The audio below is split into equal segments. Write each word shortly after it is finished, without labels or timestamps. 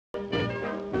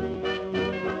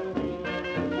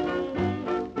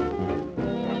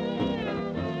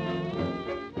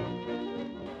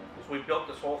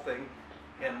this whole thing,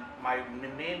 and my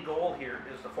main goal here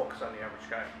is to focus on the average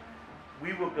guy.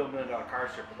 We will build million-dollar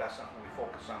cars here, but that's not what we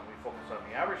focus on. We focus on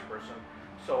the average person.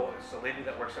 So it's the lady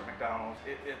that works at McDonald's.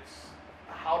 It's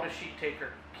how does she take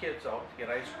her kids out to get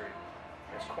ice cream?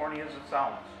 As corny as it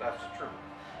sounds, that's the truth.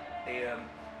 And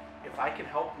if I can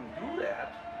help them do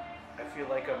that, I feel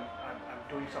like I'm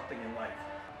doing something in life.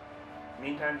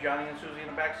 Meantime, Johnny and Susie in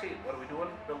the back seat. What are we doing?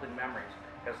 Building memories.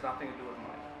 Has nothing to do with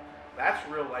money. That's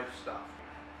real life stuff.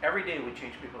 Every day we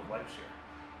change people's lives here.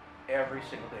 Every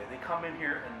single day. They come in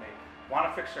here and they want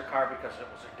to fix their car because it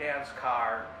was their dad's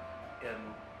car, and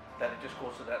that it just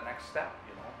goes to that next step,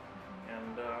 you know.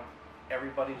 And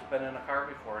everybody's been in a car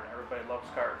before, and everybody loves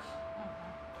cars.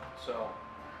 So,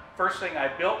 first thing I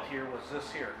built here was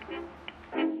this here.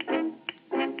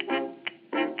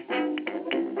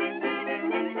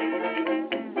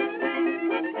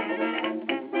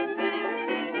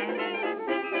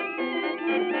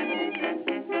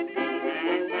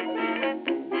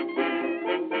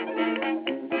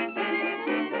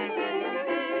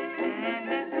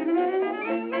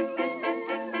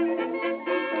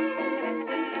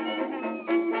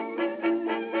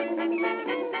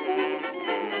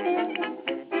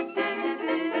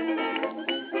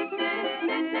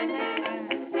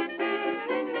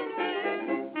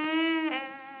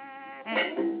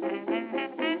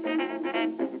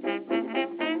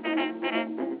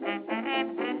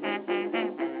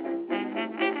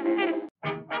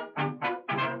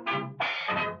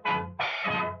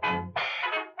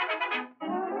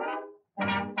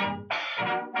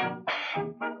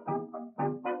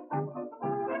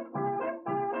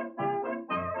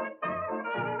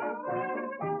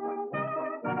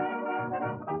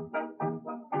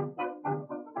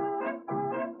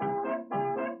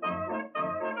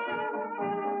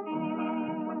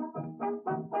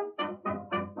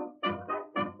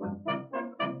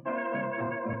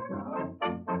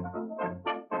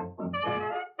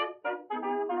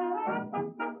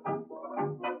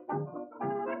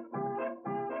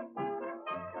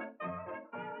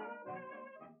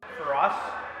 For us,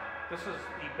 this is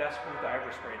the best booth I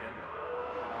ever sprayed in,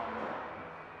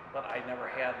 but I never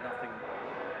had nothing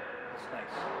this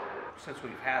nice. Since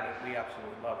we've had it, we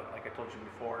absolutely love it. Like I told you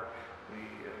before,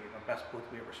 best booth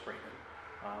we ever sprayed in.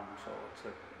 So it's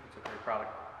a great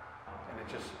product, and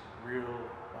it's just real.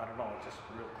 I don't know, it's just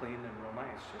real clean and real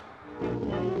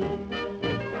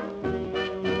nice.